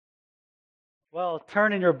Well,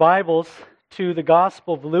 turn in your Bibles to the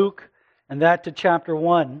Gospel of Luke, and that to chapter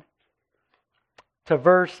 1, to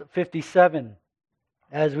verse 57,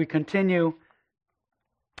 as we continue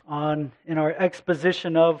on in our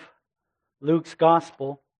exposition of Luke's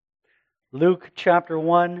Gospel. Luke chapter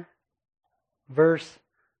 1, verse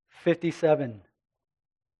 57.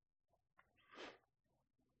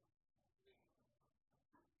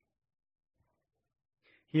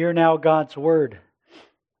 Hear now God's word.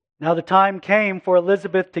 Now the time came for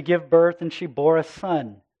Elizabeth to give birth, and she bore a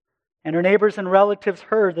son. And her neighbors and relatives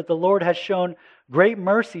heard that the Lord had shown great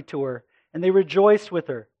mercy to her, and they rejoiced with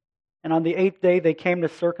her. And on the 8th day they came to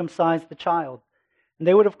circumcise the child. And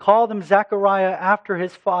they would have called him Zechariah after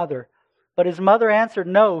his father. But his mother answered,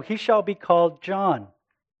 "No, he shall be called John."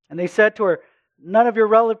 And they said to her, "None of your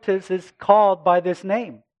relatives is called by this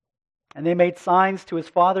name." And they made signs to his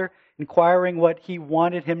father, inquiring what he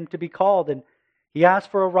wanted him to be called. And he asked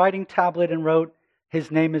for a writing tablet and wrote,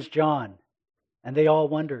 "His name is John." And they all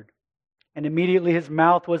wondered. And immediately his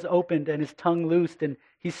mouth was opened and his tongue loosed, and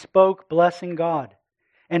he spoke, blessing God.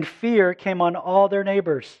 And fear came on all their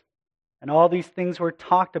neighbors. And all these things were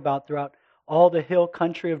talked about throughout all the hill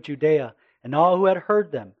country of Judea. And all who had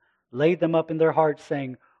heard them laid them up in their hearts,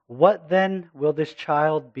 saying, "What then will this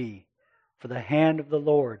child be? For the hand of the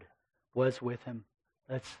Lord was with him."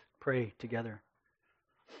 Let's pray together.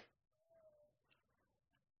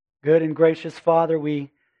 Good and gracious Father,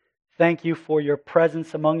 we thank you for your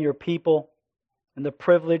presence among your people and the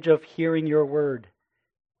privilege of hearing your word.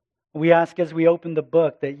 We ask as we open the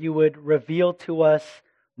book that you would reveal to us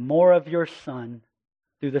more of your Son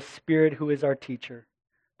through the Spirit who is our teacher.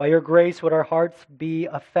 By your grace would our hearts be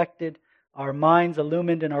affected, our minds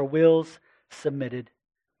illumined, and our wills submitted.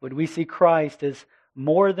 Would we see Christ as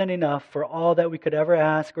more than enough for all that we could ever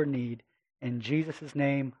ask or need. In Jesus'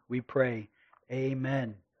 name we pray.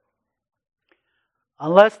 Amen.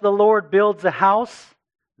 Unless the Lord builds a house,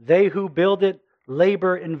 they who build it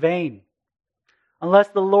labor in vain. Unless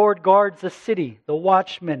the Lord guards a city, the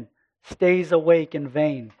watchman stays awake in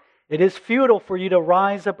vain. It is futile for you to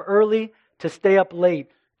rise up early, to stay up late,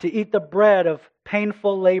 to eat the bread of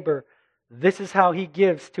painful labor. This is how he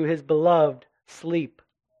gives to his beloved sleep.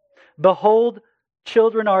 Behold,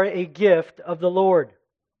 children are a gift of the Lord.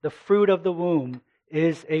 The fruit of the womb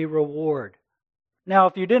is a reward. Now,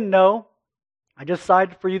 if you didn't know, I just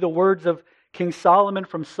cited for you the words of King Solomon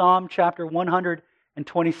from Psalm chapter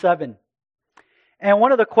 127. And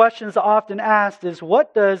one of the questions often asked is,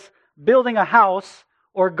 what does building a house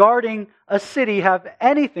or guarding a city have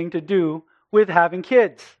anything to do with having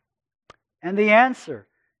kids? And the answer,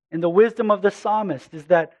 in the wisdom of the psalmist, is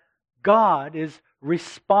that God is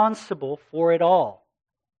responsible for it all.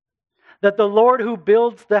 That the Lord who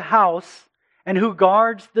builds the house and who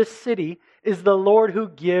guards the city is the Lord who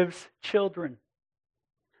gives children.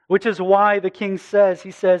 Which is why the king says,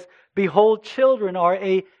 he says, "Behold, children are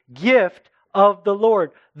a gift of the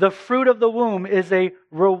Lord. The fruit of the womb is a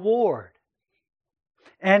reward."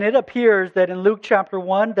 And it appears that in Luke chapter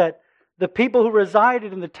 1 that the people who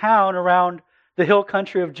resided in the town around the hill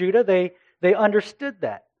country of Judah, they understood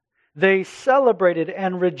that. They celebrated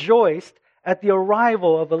and rejoiced at the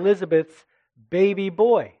arrival of Elizabeth's baby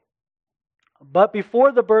boy. But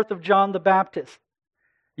before the birth of John the Baptist,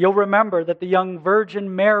 you'll remember that the young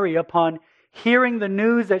Virgin Mary, upon hearing the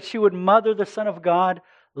news that she would mother the Son of God,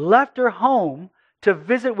 left her home to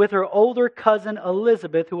visit with her older cousin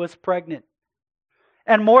Elizabeth, who was pregnant.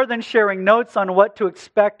 And more than sharing notes on what to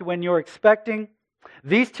expect when you're expecting,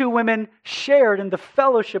 these two women shared in the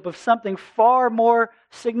fellowship of something far more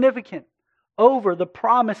significant over the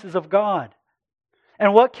promises of God.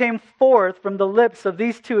 And what came forth from the lips of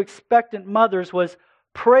these two expectant mothers was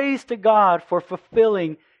praise to God for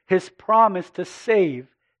fulfilling His promise to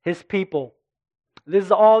save His people. This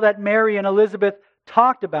is all that Mary and Elizabeth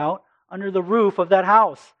talked about under the roof of that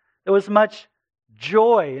house. There was much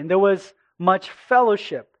joy and there was much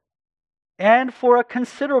fellowship. And for a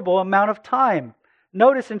considerable amount of time.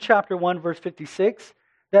 Notice in chapter 1, verse 56,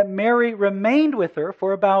 that Mary remained with her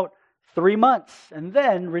for about 3 months and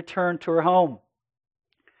then returned to her home.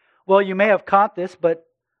 Well, you may have caught this, but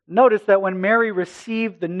notice that when Mary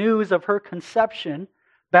received the news of her conception,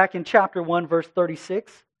 back in chapter 1, verse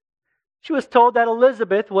 36, she was told that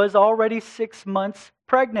Elizabeth was already 6 months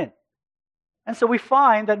pregnant. And so we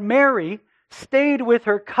find that Mary stayed with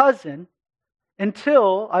her cousin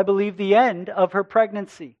until, I believe, the end of her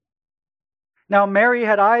pregnancy. Now, Mary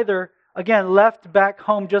had either, again, left back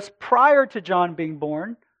home just prior to John being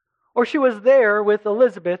born, or she was there with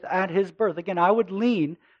Elizabeth at his birth. Again, I would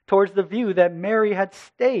lean towards the view that Mary had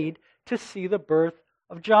stayed to see the birth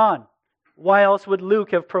of John. Why else would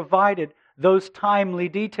Luke have provided those timely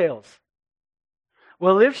details?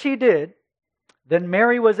 Well, if she did, then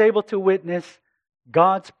Mary was able to witness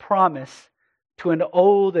God's promise to an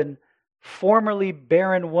old and formerly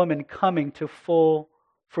barren woman coming to full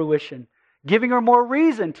fruition, giving her more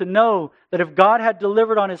reason to know that if God had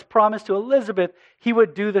delivered on His promise to Elizabeth, He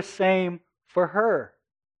would do the same for her.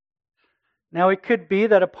 Now, it could be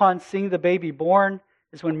that upon seeing the baby born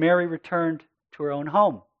is when Mary returned to her own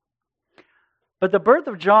home. But the birth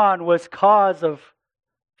of John was cause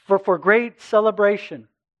for great celebration.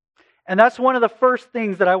 And that's one of the first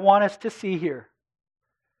things that I want us to see here.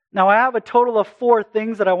 Now, I have a total of 4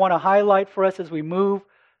 things that I want to highlight for us as we move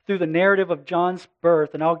through the narrative of John's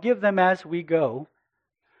birth, and I'll give them as we go.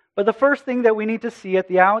 But the first thing that we need to see at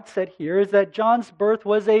the outset here is that John's birth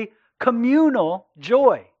was a communal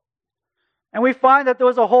joy. And we find that there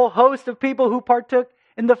was a whole host of people who partook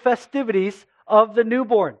in the festivities of the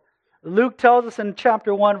newborn. Luke tells us in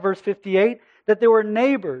chapter 1, verse 58, that there were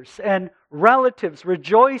neighbors and relatives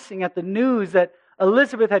rejoicing at the news that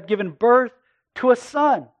Elizabeth had given birth to a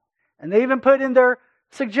son. And they even put in their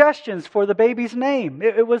suggestions for the baby's name.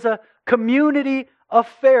 It was a community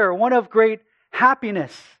affair, one of great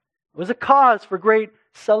happiness. It was a cause for great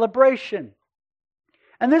celebration.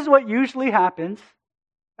 And this is what usually happens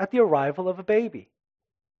at the arrival of a baby.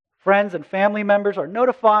 Friends and family members are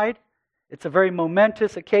notified. It's a very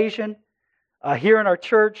momentous occasion. Here in our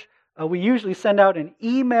church, we usually send out an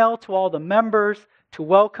email to all the members to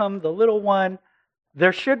welcome the little one.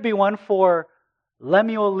 There should be one for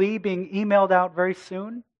Lemuel Lee being emailed out very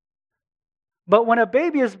soon. But when a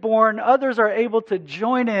baby is born, others are able to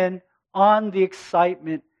join in on the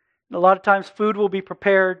excitement. And a lot of times food will be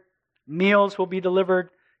prepared, meals will be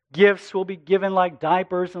delivered, gifts will be given like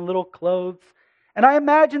diapers and little clothes. And I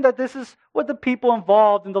imagine that this is what the people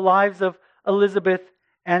involved in the lives of Elizabeth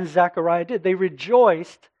and Zechariah did. They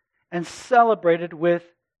rejoiced and celebrated with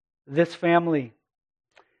this family.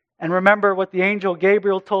 And remember what the angel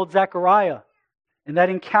Gabriel told Zechariah in that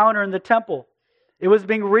encounter in the temple. It was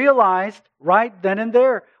being realized right then and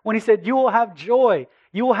there when he said, "You will have joy,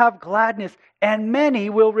 you will have gladness, and many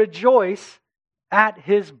will rejoice at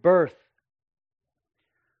his birth."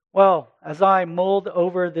 Well, as I mulled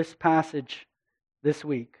over this passage this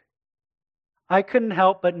week, I couldn't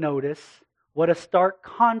help but notice what a stark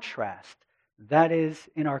contrast that is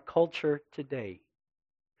in our culture today.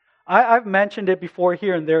 I've mentioned it before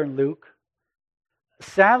here and there in Luke.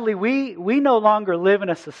 Sadly, we no longer live in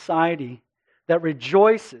a society that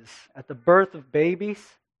rejoices at the birth of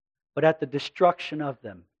babies, but at the destruction of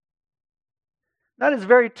them. That is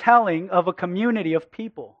very telling of a community of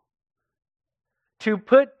people. To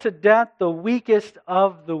put to death the weakest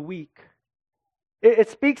of the weak. It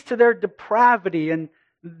speaks to their depravity and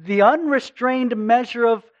the unrestrained measure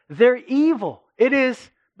of their evil. It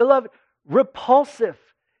is, beloved, repulsive.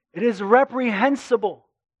 It is reprehensible.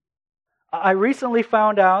 I recently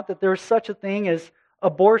found out that there is such a thing as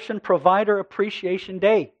Abortion Provider Appreciation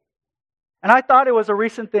Day. And I thought it was a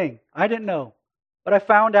recent thing. I didn't know. But I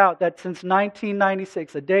found out that since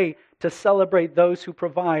 1996, a day to celebrate those who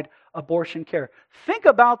provide abortion care. Think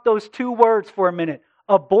about those 2 words for a minute.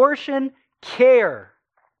 Abortion care.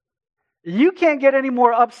 You can't get any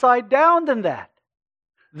more upside down than that.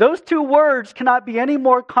 Those 2 words cannot be any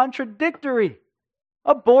more contradictory.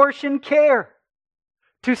 Abortion care.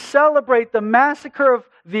 To celebrate the massacre of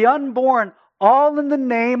the unborn, all in the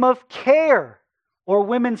name of care or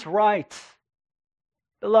women's rights.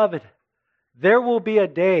 Beloved, there will be a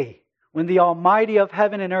day when the Almighty of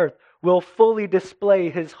heaven and earth will fully display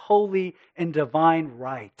His holy and divine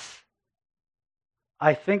rights.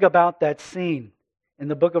 I think about that scene in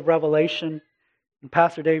the book of Revelation, and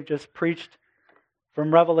Pastor Dave just preached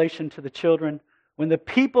from Revelation to the children, when the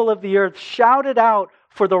people of the earth shouted out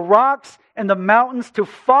for the rocks and the mountains to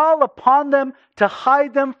fall upon them to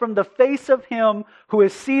hide them from the face of Him who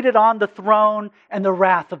is seated on the throne and the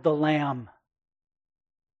wrath of the Lamb.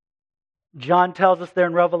 John tells us there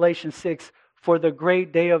in Revelation 6, "For the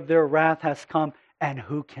great day of their wrath has come, and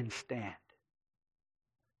who can stand?"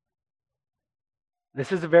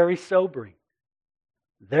 This is very sobering.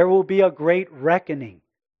 There will be a great reckoning.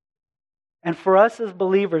 And for us as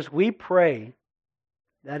believers, we pray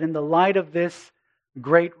that in the light of this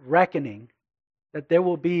great reckoning, that there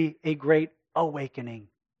will be a great awakening.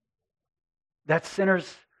 That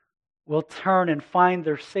sinners will turn and find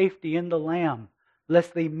their safety in the Lamb,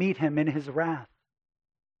 lest they meet Him in His wrath.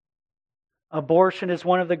 Abortion is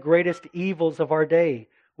one of the greatest evils of our day,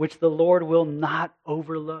 which the Lord will not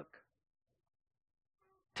overlook.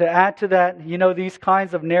 To add to that, these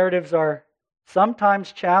kinds of narratives are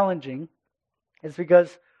sometimes challenging. It's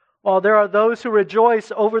because While there are those who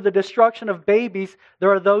rejoice over the destruction of babies,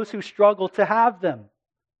 there are those who struggle to have them.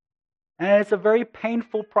 And it's a very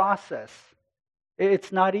painful process.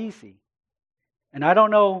 It's not easy. And I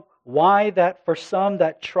don't know why that for some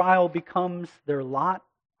that trial becomes their lot.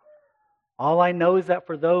 All I know is that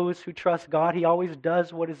for those who trust God, He always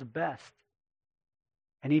does what is best.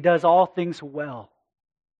 And He does all things well.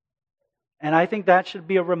 And I think that should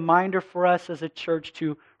be a reminder for us as a church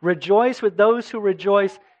to rejoice with those who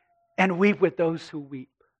rejoice and weep with those who weep.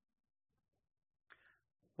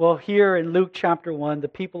 Well, here in Luke chapter 1, the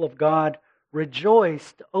people of God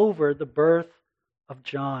rejoiced over the birth of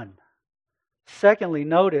John. Secondly,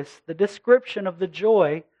 notice the description of the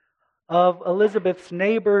joy of Elizabeth's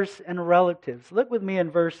neighbors and relatives. Look with me in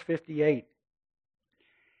verse 58.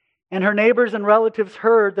 And her neighbors and relatives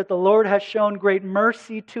heard that the Lord has shown great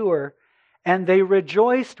mercy to her, and they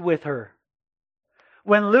rejoiced with her.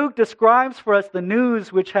 When Luke describes for us the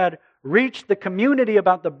news which had reached the community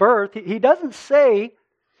about the birth, he doesn't say,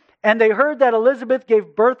 and they heard that Elizabeth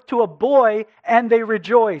gave birth to a boy, and they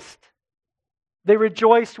rejoiced. They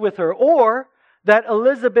rejoiced with her. Or that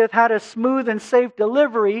Elizabeth had a smooth and safe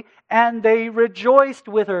delivery, and they rejoiced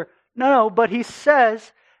with her. No, but he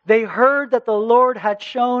says they heard that the Lord had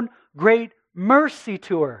shown great mercy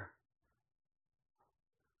to her.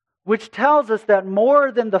 Which tells us that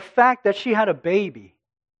more than the fact that she had a baby,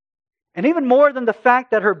 and even more than the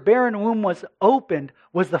fact that her barren womb was opened,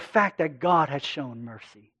 was the fact that God had shown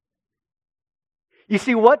mercy. You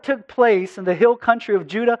see, what took place in the hill country of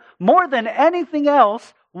Judah, more than anything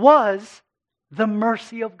else, was the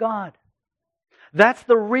mercy of God. That's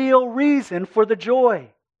the real reason for the joy.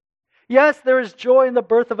 Yes, there is joy in the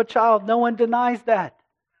birth of a child. No one denies that.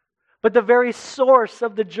 But the very source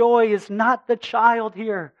of the joy is not the child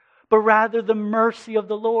here, but rather the mercy of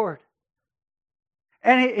the Lord.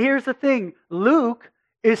 And here's the thing. Luke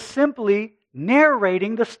is simply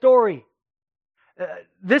narrating the story.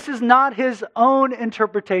 This is not his own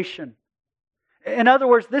interpretation. In other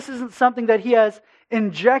words, this isn't something that he has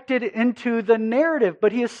injected into the narrative,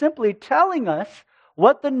 but he is simply telling us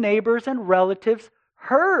what the neighbors and relatives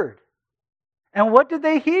heard. And what did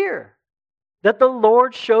they hear? That the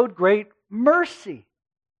Lord showed great mercy.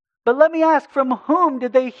 But let me ask, from whom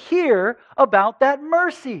did they hear about that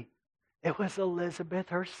mercy? It was Elizabeth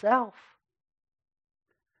herself.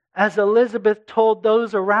 As Elizabeth told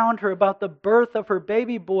those around her about the birth of her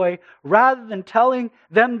baby boy, rather than telling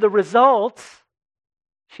them the results,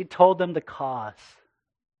 she told them the cause.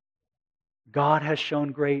 God has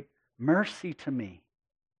shown great mercy to me.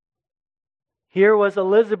 Here was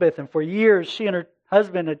Elizabeth, and for years she and her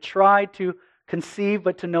husband had tried to conceive,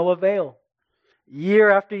 but to no avail. Year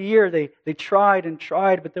after year they tried and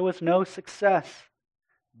tried, but there was no success.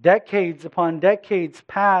 Decades upon decades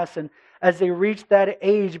passed, and as they reached that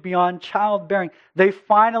age beyond childbearing, they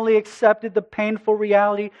finally accepted the painful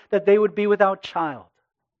reality that they would be without child.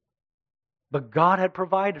 But God had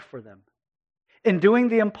provided for them. In doing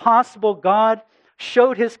the impossible, God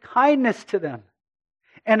showed His kindness to them.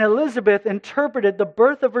 And Elizabeth interpreted the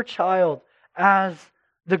birth of her child as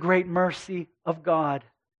the great mercy of God.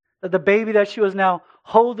 That the baby that she was now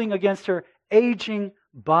holding against her aging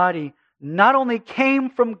body not only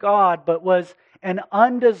came from God, but was an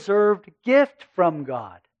undeserved gift from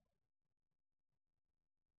God.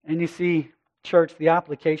 And you see, church, the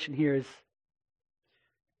application here is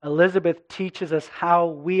Elizabeth teaches us how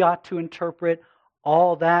we ought to interpret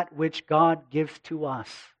all that which God gives to us.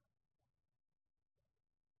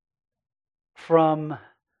 From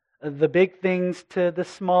the big things to the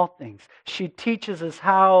small things. She teaches us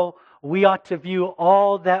how we ought to view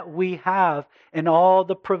all that we have and all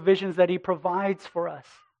the provisions that He provides for us.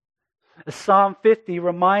 Psalm 50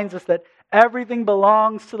 reminds us that everything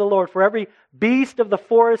belongs to the Lord. For every beast of the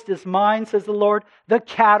forest is mine, says the Lord, the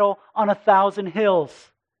cattle on 1,000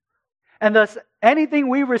 hills. And thus, anything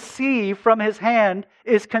we receive from His hand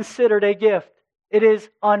is considered a gift. It is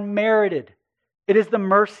unmerited. It is the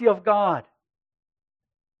mercy of God.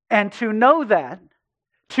 And to know that,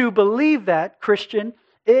 to believe that, Christian,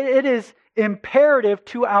 it is imperative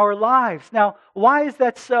to our lives. Now, why is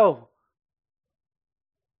that so?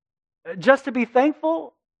 Just to be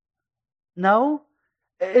thankful? No.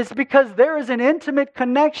 It's because there is an intimate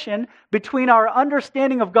connection between our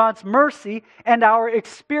understanding of God's mercy and our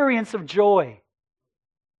experience of joy.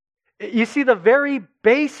 You see, the very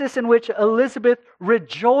basis in which Elizabeth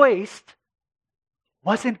rejoiced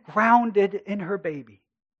wasn't grounded in her baby.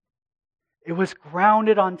 It was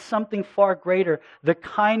grounded on something far greater, the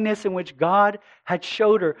kindness in which God had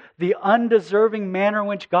showed her, the undeserving manner in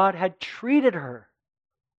which God had treated her.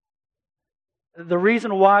 The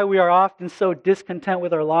reason why we are often so discontent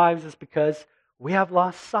with our lives is because we have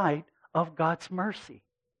lost sight of God's mercy.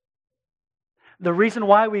 The reason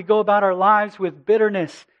why we go about our lives with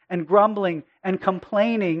bitterness and grumbling and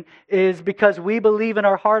complaining is because we believe in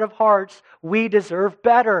our heart of hearts we deserve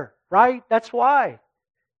better, right? That's why.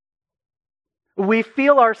 We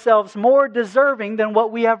feel ourselves more deserving than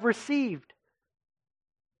what we have received.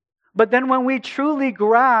 But then when we truly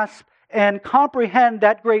grasp and comprehend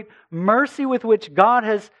that great mercy with which God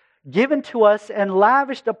has given to us and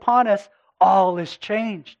lavished upon us, all is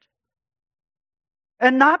changed.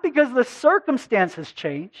 And not because the circumstance has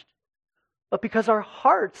changed, but because our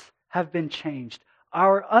hearts have been changed.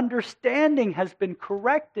 Our understanding has been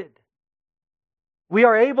corrected. We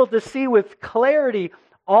are able to see with clarity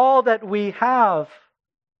all that we have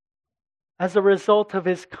as a result of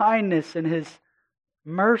His kindness and His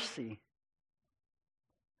mercy.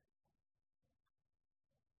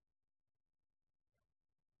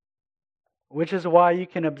 Which is why you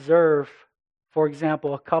can observe, for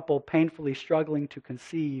example, a couple painfully struggling to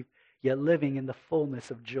conceive, yet living in the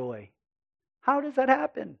fullness of joy. How does that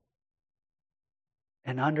happen?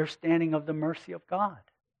 An understanding of the mercy of God.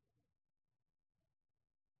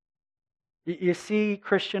 You see,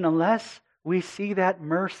 Christian, unless we see that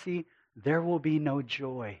mercy, there will be no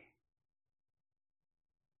joy.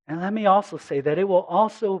 And let me also say that it will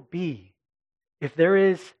also be,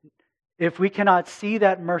 if we cannot see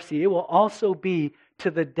that mercy, it will also be to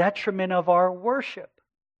the detriment of our worship.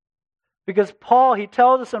 Because Paul, he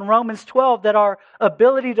tells us in Romans 12 that our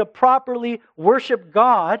ability to properly worship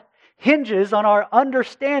God hinges on our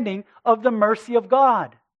understanding of the mercy of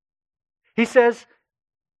God. He says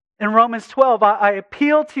in Romans 12, I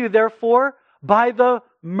appeal to you, therefore, by the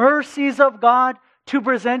mercies of God, to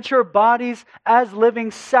present your bodies as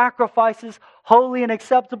living sacrifices, holy and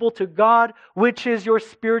acceptable to God, which is your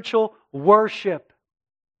spiritual worship.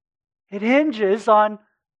 It hinges on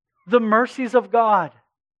the mercies of God.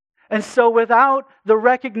 And so without the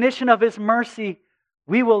recognition of His mercy,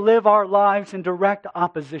 we will live our lives in direct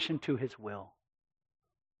opposition to His will.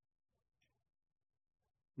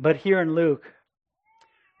 But here in Luke,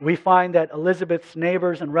 we find that Elizabeth's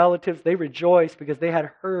neighbors and relatives, they rejoiced because they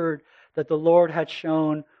had heard that the Lord had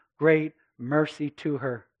shown great mercy to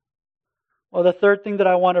her. Well, the third thing that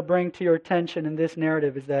I want to bring to your attention in this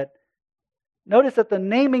narrative is that notice that the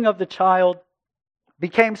naming of the child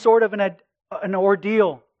became sort of an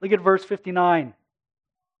ordeal. Look at verse 59.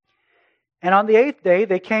 And on the 8th day,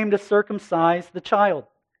 they came to circumcise the child.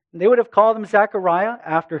 And they would have called him Zechariah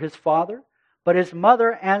after his father, but his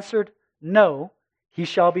mother answered, "No, he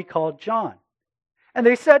shall be called John." And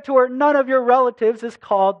they said to her, "None of your relatives is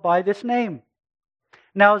called by this name."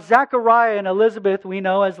 Now, Zechariah and Elizabeth, we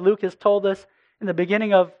know, as Luke has told us in the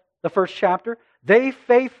beginning of the first chapter, they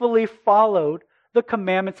faithfully followed the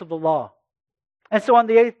commandments of the law. And so on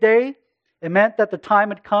the 8th day, it meant that the time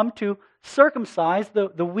had come to circumcise the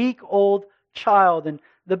week-old child. And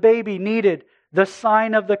the baby needed the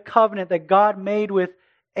sign of the covenant that God made with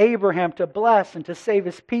Abraham to bless and to save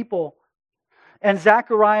His people. And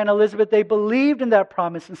Zechariah and Elizabeth, they believed in that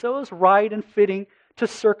promise. And so it was right and fitting to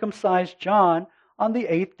circumcise John on the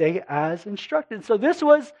 8th day as instructed. So this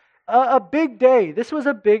was a big day. This was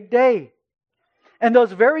a big day. And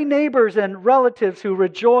those very neighbors and relatives who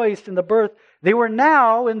rejoiced in the birth, they were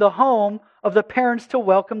now in the home of the parents to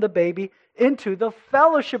welcome the baby into the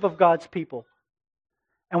fellowship of God's people.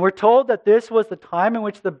 And we're told that this was the time in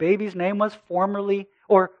which the baby's name was formally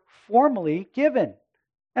given.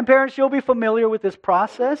 And parents, you'll be familiar with this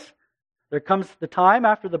process. There comes the time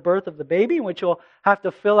after the birth of the baby in which you'll have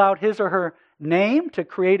to fill out his or her name to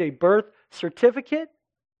create a birth certificate.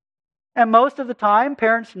 And most of the time,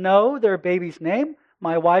 parents know their baby's name.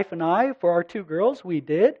 My wife and I, for our 2 girls, we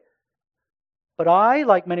did. But I,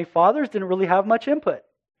 like many fathers, didn't really have much input.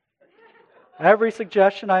 Every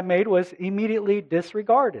suggestion I made was immediately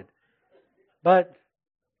disregarded. But,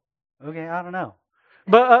 okay, I don't know.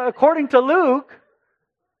 But according to Luke,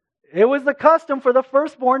 it was the custom for the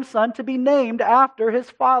firstborn son to be named after his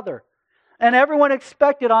father. And everyone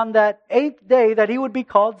expected on that 8th day that he would be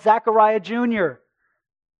called Zechariah Jr.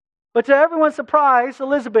 But to everyone's surprise,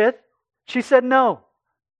 Elizabeth, she said, "No,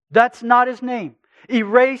 that's not his name.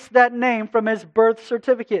 Erase that name from his birth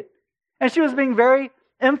certificate." And she was being very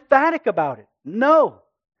emphatic about it. No.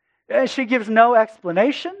 And she gives no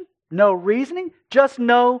explanation, no reasoning, just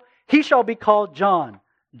no, he shall be called John.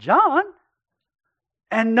 John?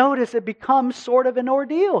 And notice it becomes sort of an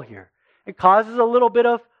ordeal here. It causes a little bit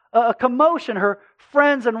of a commotion. Her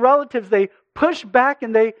friends and relatives, they push back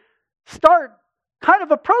and they start kind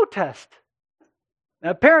of a protest.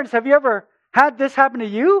 Now, parents, have you ever had this happen to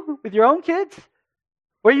you with your own kids?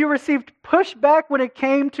 Where you received pushback when it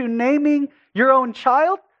came to naming your own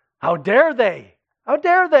child? How dare they? How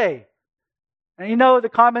dare they? And you know the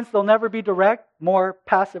comments, they'll never be direct, more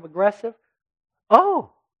passive-aggressive.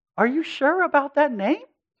 Oh, are you sure about that name?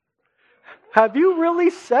 Have you really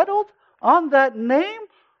settled on that name?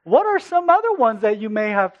 What are some other ones that you may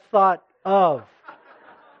have thought of?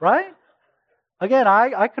 Right? Again,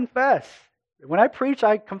 I confess. When I preach,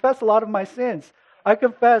 I confess a lot of my sins. I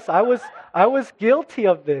confess I was guilty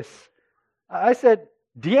of this. I said,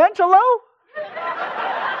 D'Angelo?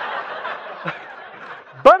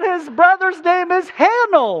 But his brother's name is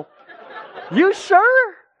Hanel. You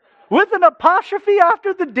sure? With an apostrophe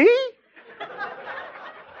after the D?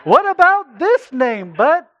 What about this name?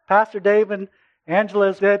 But Pastor Dave and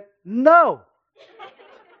Angela said no.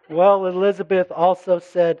 Well, Elizabeth also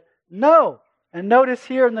said no. And notice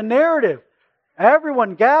here in the narrative,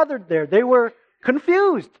 everyone gathered there. They were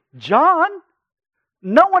confused. John?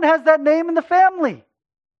 No one has that name in the family.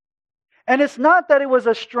 And it's not that it was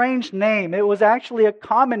a strange name. It was actually a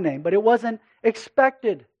common name, but it wasn't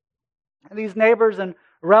expected. And these neighbors and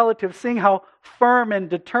relatives, seeing how firm and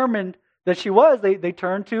determined that she was, they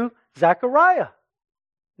turned to Zechariah.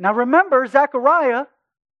 Now remember, Zechariah,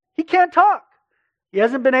 he can't talk. He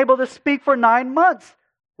hasn't been able to speak for 9 months.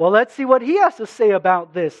 Well, let's see what he has to say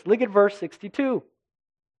about this. Look at verse 62.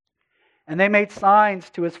 And they made signs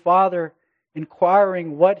to his father,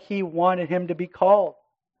 inquiring what he wanted him to be called.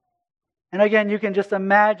 And again, you can just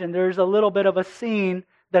imagine there's a little bit of a scene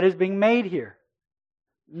that is being made here.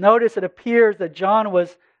 Notice it appears that John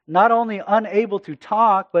was not only unable to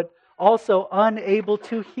talk, but also unable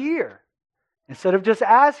to hear. Instead of just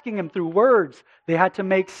asking him through words, they had to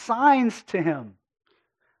make signs to him.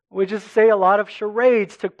 We just say a lot of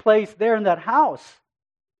charades took place there in that house.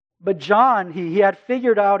 But John, he had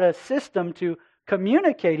figured out a system to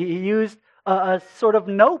communicate. He used a sort of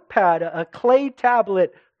notepad, a clay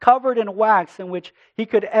tablet covered in wax in which he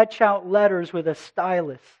could etch out letters with a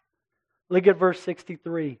stylus. Look at verse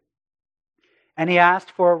 63. And he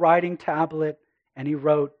asked for a writing tablet, and he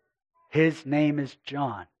wrote, "His name is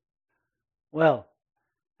John." Well,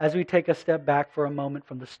 as we take a step back for a moment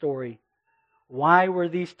from the story, why were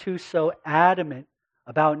these two so adamant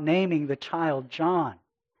about naming the child John?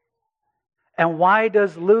 And why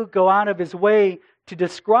does Luke go out of his way to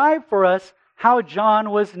describe for us how John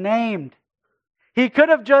was named? He could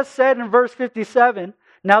have just said in verse 57,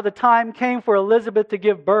 now the time came for Elizabeth to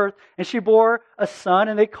give birth, and she bore a son,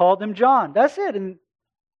 and they called him John. That's it. And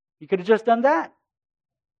he could have just done that.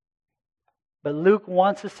 But Luke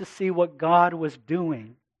wants us to see what God was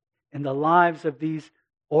doing in the lives of these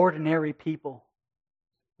ordinary people.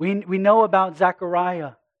 We know about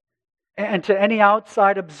Zechariah. And to any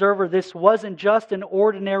outside observer, this wasn't just an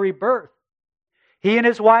ordinary birth. He and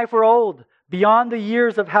his wife were old, beyond the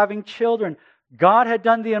years of having children. God had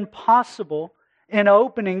done the impossible in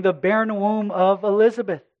opening the barren womb of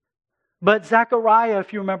Elizabeth. But Zechariah,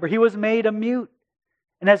 if you remember, he was made a mute.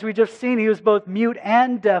 And as we just seen, he was both mute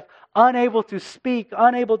and deaf, unable to speak,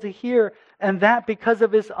 unable to hear, and that because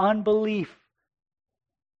of his unbelief.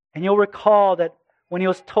 And you'll recall that when he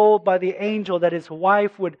was told by the angel that his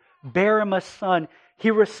wife would bear him a son,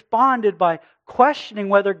 he responded by questioning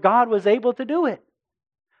whether God was able to do it.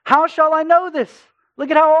 How shall I know this?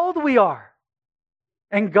 Look at how old we are.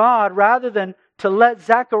 And God, rather than to let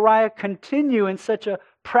Zechariah continue in such a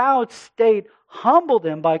proud state, humbled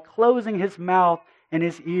him by closing his mouth and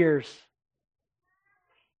his ears.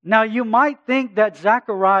 Now you might think that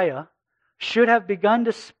Zechariah should have begun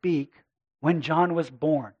to speak when John was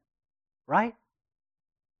born, right?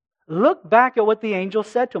 Look back at what the angel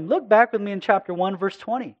said to him. Look back with me in chapter 1, verse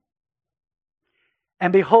 20.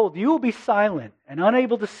 And behold, you will be silent and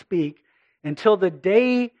unable to speak until the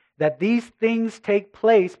day that these things take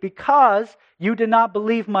place, because you did not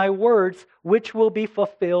believe my words, which will be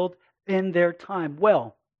fulfilled in their time.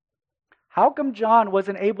 Well, how come John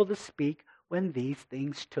wasn't able to speak when these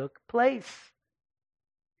things took place?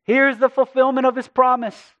 Here's the fulfillment of his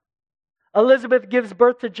promise. Elizabeth gives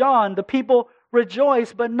birth to John. The people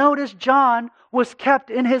rejoice, but notice John was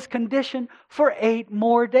kept in his condition for 8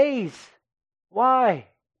 more days. Why?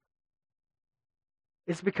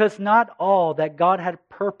 It's because not all that God had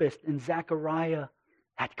purposed in Zechariah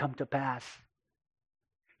had come to pass.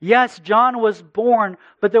 Yes, John was born,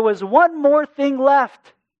 but there was one more thing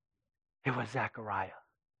left. It was Zechariah.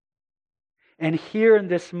 And here in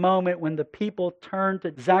this moment, when the people turned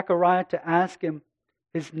to Zechariah to ask him,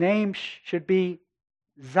 his name should be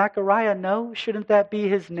Zechariah. No, shouldn't that be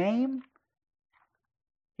his name?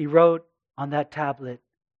 He wrote on that tablet,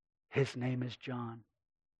 his name is John.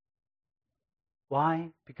 Why?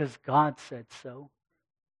 Because God said so.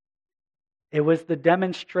 It was the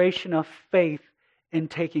demonstration of faith in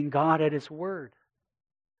taking God at His word.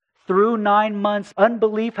 Through 9 months,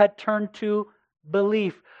 unbelief had turned to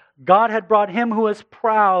belief. God had brought him who was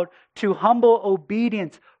proud to humble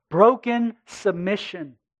obedience, broken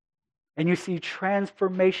submission. And you see,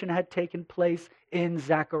 transformation had taken place in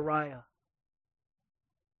Zechariah.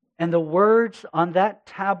 And the words on that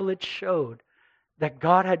tablet showed that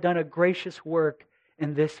God had done a gracious work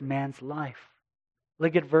in this man's life.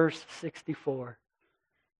 Look at verse 64.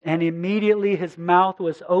 And immediately his mouth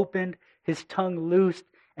was opened, his tongue loosed,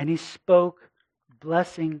 and he spoke,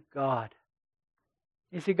 blessing God.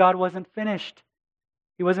 You see, God wasn't finished.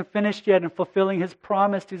 He wasn't finished yet in fulfilling His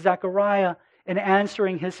promise to Zechariah and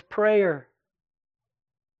answering his prayer.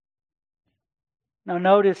 Now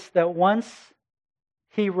notice that once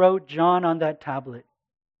he wrote John on that tablet,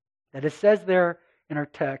 that it says there in our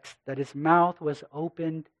text that his mouth was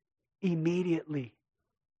opened immediately.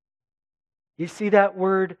 You see, that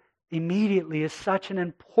word immediately is such an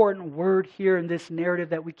important word here in this narrative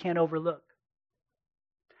that we can't overlook.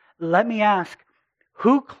 Let me ask,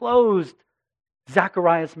 who closed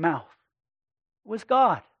Zechariah's mouth? It was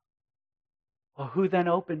God. Well, who then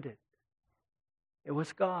opened it? It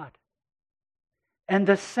was God. And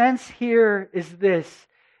the sense here is this.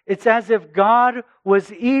 It's as if God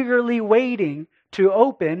was eagerly waiting to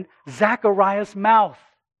open Zechariah's mouth.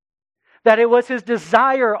 That it was His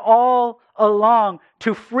desire all along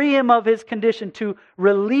to free him of his condition, to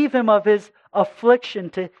relieve him of his affliction,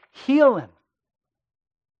 to heal him.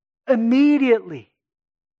 Immediately.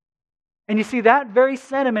 And you see, that very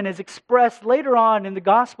sentiment is expressed later on in the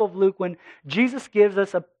Gospel of Luke when Jesus gives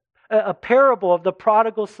us a parable of the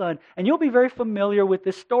prodigal son. And you'll be very familiar with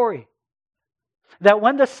this story. That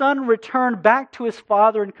when the son returned back to his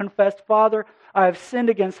father and confessed, "Father, I have sinned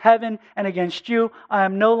against heaven and against you. I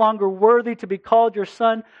am no longer worthy to be called your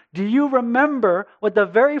son." Do you remember what the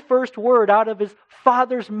very first word out of his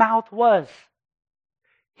father's mouth was?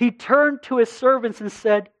 He turned to his servants and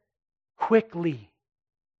said, "Quickly,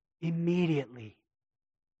 immediately,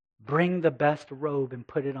 bring the best robe and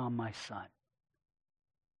put it on my son."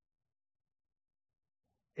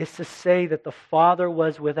 It's to say that the father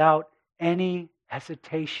was without any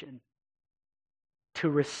hesitation to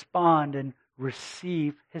respond and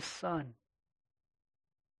receive his son.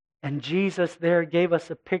 And Jesus there gave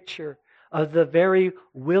us a picture of the very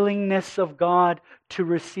willingness of God to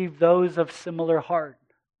receive those of similar heart.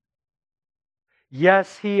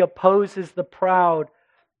 Yes, He opposes the proud,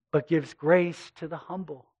 but gives grace to the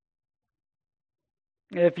humble.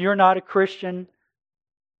 If you're not a Christian,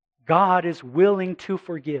 God is willing to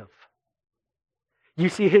forgive. You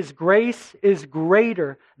see, His grace is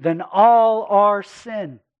greater than all our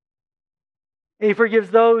sin. He forgives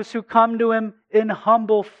those who come to Him in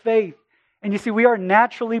humble faith. And you see, we are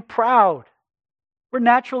naturally proud. We're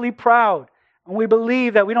naturally proud. And we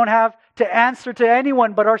believe that we don't have to answer to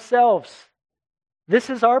anyone but ourselves. This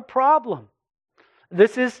is our problem.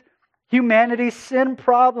 This is humanity's sin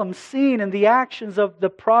problem seen in the actions of the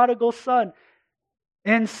prodigal son.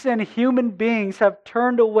 In sin, human beings have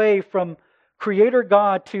turned away from Creator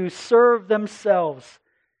God to serve themselves.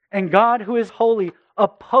 And God, who is holy,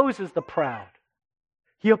 opposes the proud.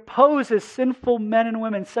 He opposes sinful men and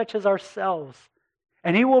women such as ourselves.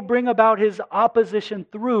 And He will bring about His opposition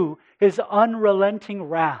through His unrelenting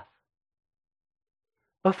wrath.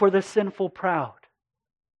 But for the sinful proud,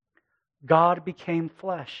 God became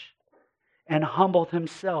flesh and humbled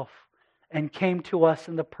Himself and came to us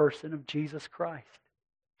in the person of Jesus Christ.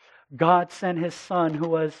 God sent His Son, who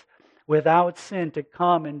was without sin, to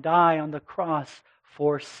come and die on the cross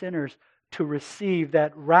for sinners, to receive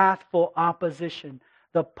that wrathful opposition,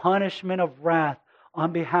 the punishment of wrath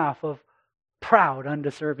on behalf of proud,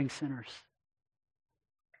 undeserving sinners.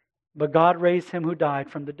 But God raised Him who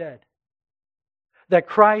died from the dead. That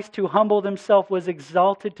Christ, who humbled Himself, was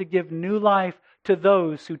exalted to give new life to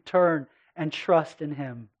those who turn and trust in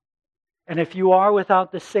Him. And if you are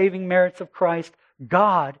without the saving merits of Christ,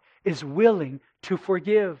 God is willing to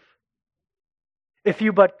forgive. If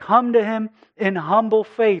you but come to Him in humble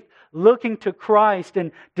faith, looking to Christ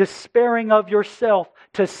and despairing of yourself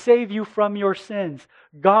to save you from your sins,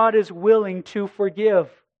 God is willing to forgive.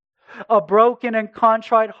 A broken and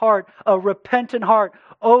contrite heart, a repentant heart,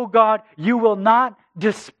 oh God, you will not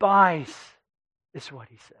despise, is what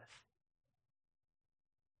He says.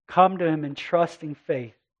 Come to Him in trusting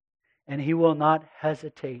faith, and He will not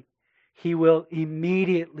hesitate. He will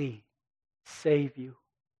immediately save you.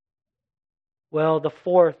 Well, the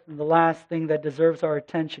fourth and the last thing that deserves our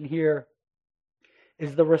attention here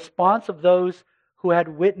is the response of those who had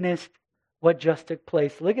witnessed what just took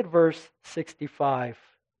place. Look at verse 65.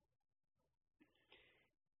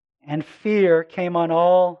 and fear came on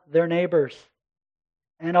all their neighbors.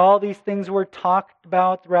 And all these things were talked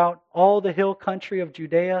about throughout all the hill country of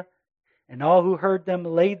Judea, and all who heard them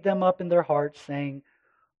laid them up in their hearts, saying,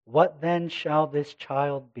 "What then shall this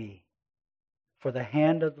child be?" For the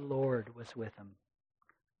hand of the Lord was with him.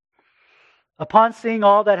 Upon seeing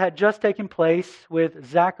all that had just taken place with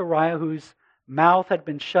Zechariah, whose mouth had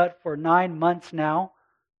been shut for 9 months now,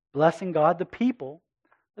 blessing God, the people,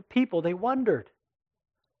 they wondered.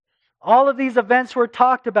 All of these events were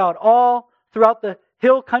talked about all throughout the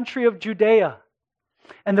hill country of Judea.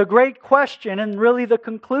 And the great question, and really the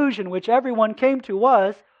conclusion which everyone came to,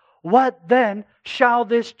 was, what then shall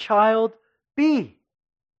this child be?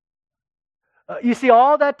 You see,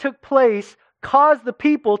 all that took place caused the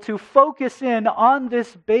people to focus in on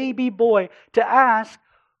this baby boy, to ask,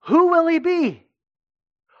 who will he be?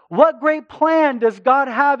 What great plan does God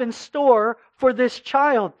have in store for this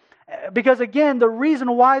child? Because again, the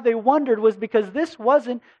reason why they wondered was because this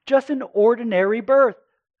wasn't just an ordinary birth,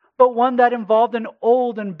 but one that involved an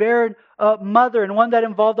old and barren mother, and one that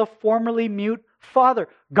involved a formerly mute father.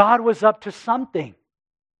 God was up to something.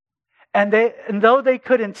 And though they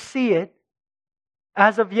couldn't see it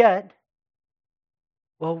as of yet,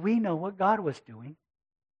 well, we know what God was doing.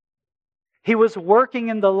 He was working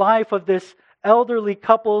in the life of this elderly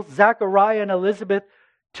couple, Zechariah and Elizabeth,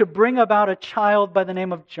 to bring about a child by the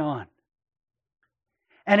name of John.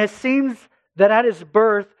 And it seems that at his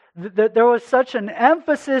birth, that there was such an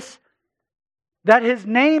emphasis that his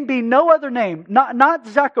name be no other name. Not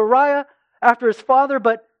Zechariah after his father,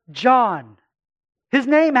 but John. His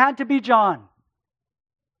name had to be John.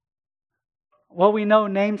 Well, we know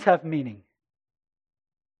names have meaning.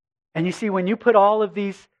 And you see, when you put all of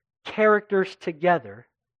these characters together,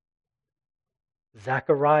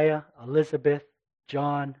 Zechariah, Elizabeth,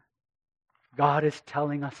 John, God is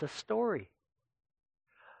telling us a story.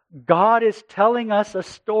 God is telling us a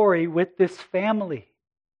story with this family.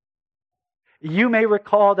 You may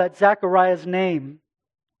recall that Zechariah's name,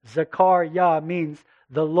 Zechariah, means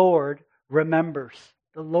the Lord remembers.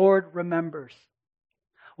 The Lord remembers.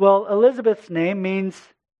 Well, Elizabeth's name means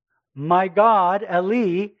my God,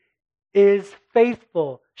 Eli, is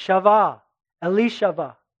faithful. Shavah,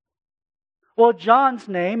 Elishava. Well, John's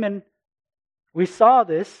name, and we saw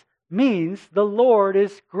this, means the Lord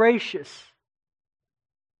is gracious.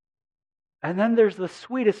 And then there's the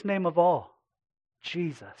sweetest name of all,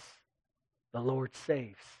 Jesus, the Lord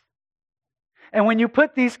saves. And when you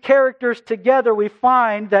put these characters together, we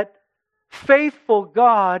find that faithful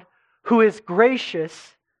God, who is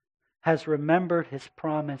gracious, has remembered His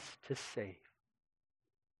promise to save.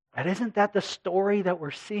 And isn't that the story that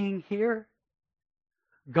we're seeing here?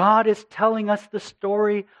 God is telling us the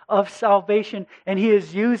story of salvation, and He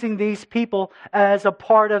is using these people as a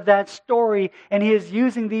part of that story, and He is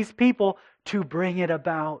using these people to bring it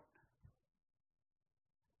about.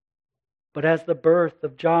 But as the birth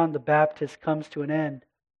of John the Baptist comes to an end,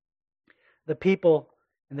 the people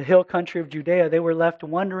in the hill country of Judea, they were left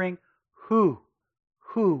wondering, who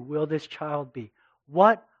will this child be?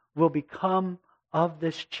 What will become of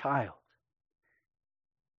this child?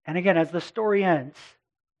 And again, as the story ends,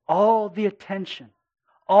 all the attention,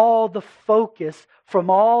 all the focus from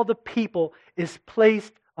all the people is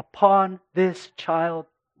placed upon this child.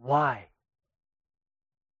 Why?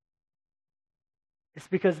 It's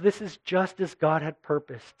because this is just as God had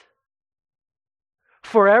purposed.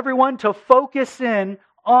 For everyone to focus in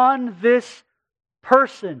on this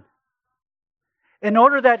person, in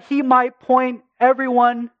order that He might point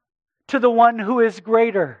everyone to the one who is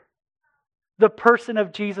greater, the person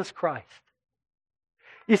of Jesus Christ.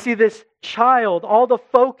 You see, this child, all the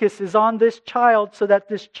focus is on this child so that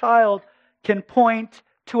this child can point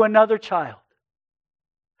to another child.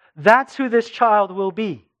 That's who this child will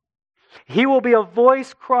be. He will be a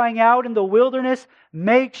voice crying out in the wilderness,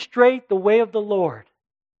 "Make straight the way of the Lord."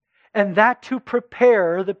 And that to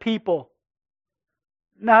prepare the people.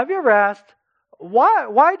 Now, have you ever asked,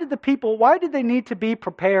 why did they need to be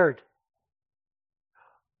prepared?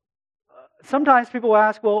 Sometimes people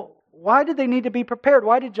ask, well, why did they need to be prepared?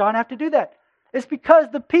 Why did John have to do that? It's because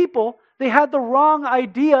the people, they had the wrong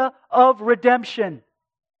idea of redemption.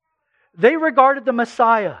 They regarded the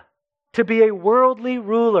Messiah to be a worldly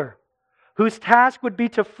ruler whose task would be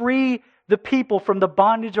to free the people from the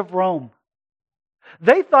bondage of Rome.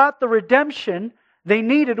 They thought the redemption they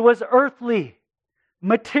needed was earthly,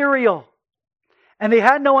 material. And they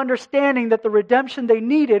had no understanding that the redemption they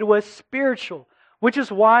needed was spiritual, which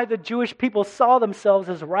is why the Jewish people saw themselves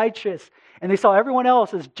as righteous, and they saw everyone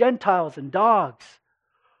else as Gentiles and dogs.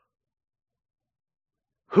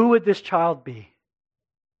 Who would this child be?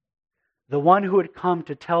 The one who had come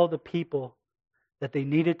to tell the people that they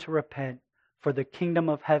needed to repent, for the kingdom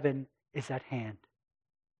of heaven is at hand.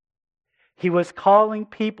 He was calling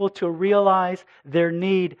people to realize their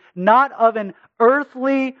need, not of an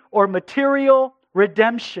earthly or material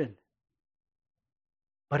redemption,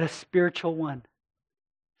 but a spiritual one,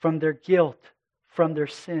 from their guilt, from their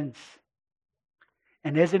sins.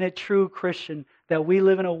 And isn't it true, Christian, that we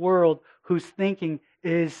live in a world whose thinking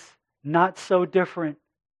is not so different?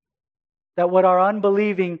 That what our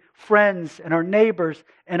unbelieving friends and our neighbors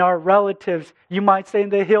and our relatives, you might say in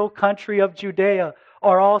the hill country of Judea,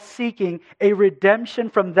 are all seeking a redemption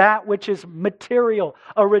from that which is material,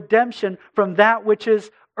 a redemption from that which is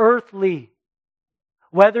earthly.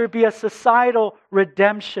 Whether it be a societal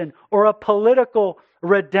redemption or a political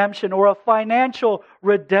redemption or a financial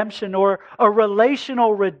redemption or a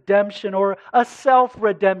relational redemption or a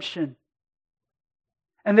self-redemption.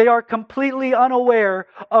 And they are completely unaware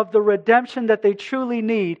of the redemption that they truly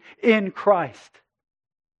need in Christ.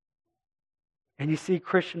 And you see,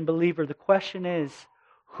 Christian believer, the question is,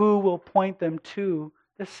 who will point them to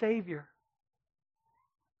the Savior?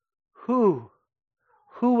 Who?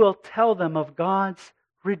 Who will tell them of God's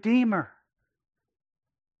Redeemer?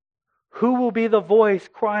 Who will be the voice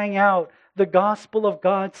crying out the gospel of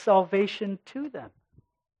God's salvation to them?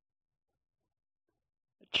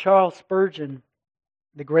 Charles Spurgeon,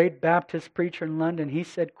 the great Baptist preacher in London, he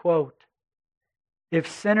said, quote, "If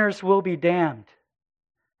sinners will be damned,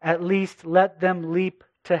 at least let them leap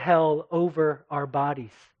to hell over our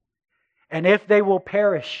bodies. And if they will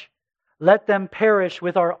perish, let them perish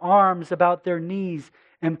with our arms about their knees,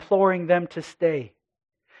 imploring them to stay.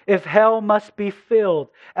 If hell must be filled,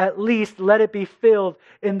 at least let it be filled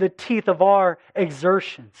in the teeth of our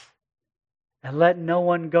exertions. And let no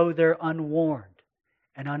one go there unwarned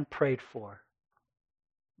and unprayed for."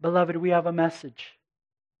 Beloved, we have a message.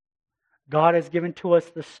 God has given to us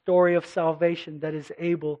the story of salvation that is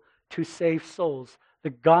able to save souls. The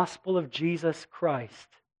gospel of Jesus Christ.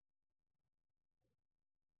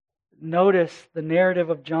 Notice the narrative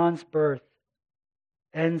of John's birth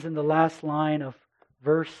ends in the last line of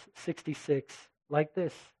verse 66 like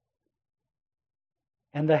this.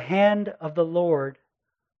 "And the hand of the Lord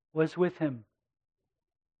was with him."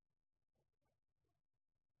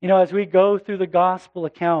 You know, as we go through the gospel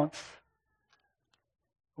accounts,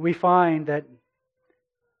 we find that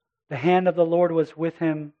the hand of the Lord was with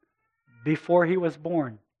him before he was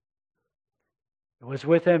born. It was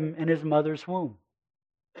with him in his mother's womb.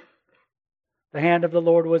 The hand of the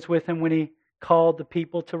Lord was with him when he called the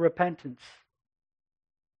people to repentance.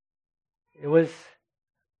 It was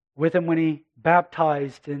with him when he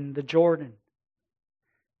baptized in the Jordan.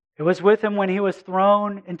 It was with him when he was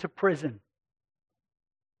thrown into prison.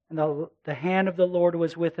 And the hand of the Lord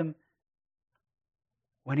was with him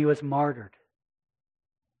when he was martyred.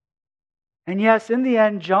 And yes, in the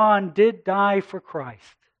end, John did die for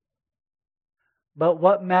Christ. But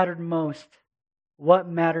what mattered most, what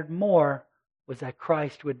mattered more, was that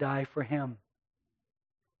Christ would die for him.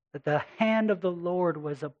 That the hand of the Lord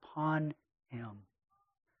was upon him.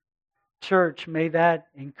 Church, may that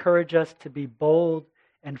encourage us to be bold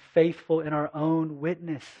and faithful in our own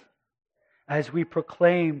witness as we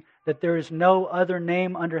proclaim that there is no other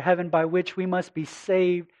name under heaven by which we must be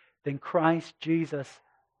saved than Christ Jesus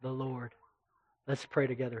the Lord. Let's pray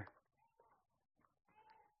together.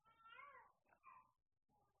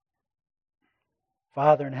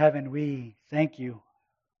 Father in heaven, we thank you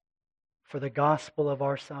for the gospel of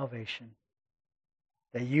our salvation.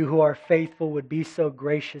 That you who are faithful would be so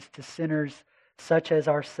gracious to sinners such as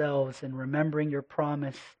ourselves in remembering your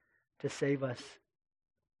promise to save us.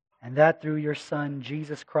 And that through your Son,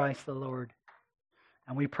 Jesus Christ the Lord.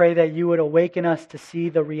 And we pray that you would awaken us to see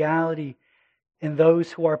the reality in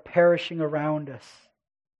those who are perishing around us.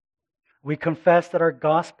 We confess that our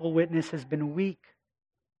gospel witness has been weak.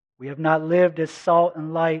 We have not lived as salt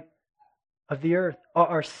and light of the earth.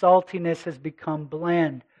 Our saltiness has become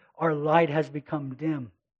bland. Our light has become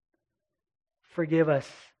dim. Forgive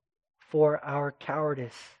us for our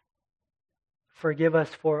cowardice. Forgive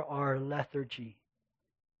us for our lethargy.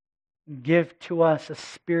 Give to us a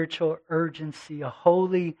spiritual urgency, a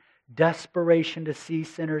holy desperation to see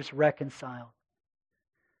sinners reconciled.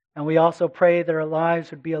 And we also pray that our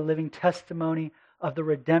lives would be a living testimony of the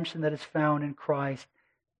redemption that is found in Christ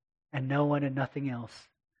and no one and nothing else.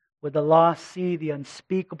 Would the lost see the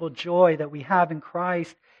unspeakable joy that we have in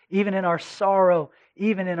Christ, even in our sorrow,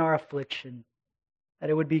 even in our affliction. That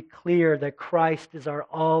it would be clear that Christ is our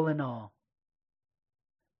all in all.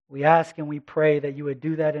 We ask and we pray that you would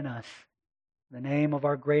do that in us. In the name of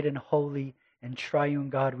our great and holy and triune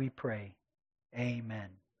God we pray. Amen.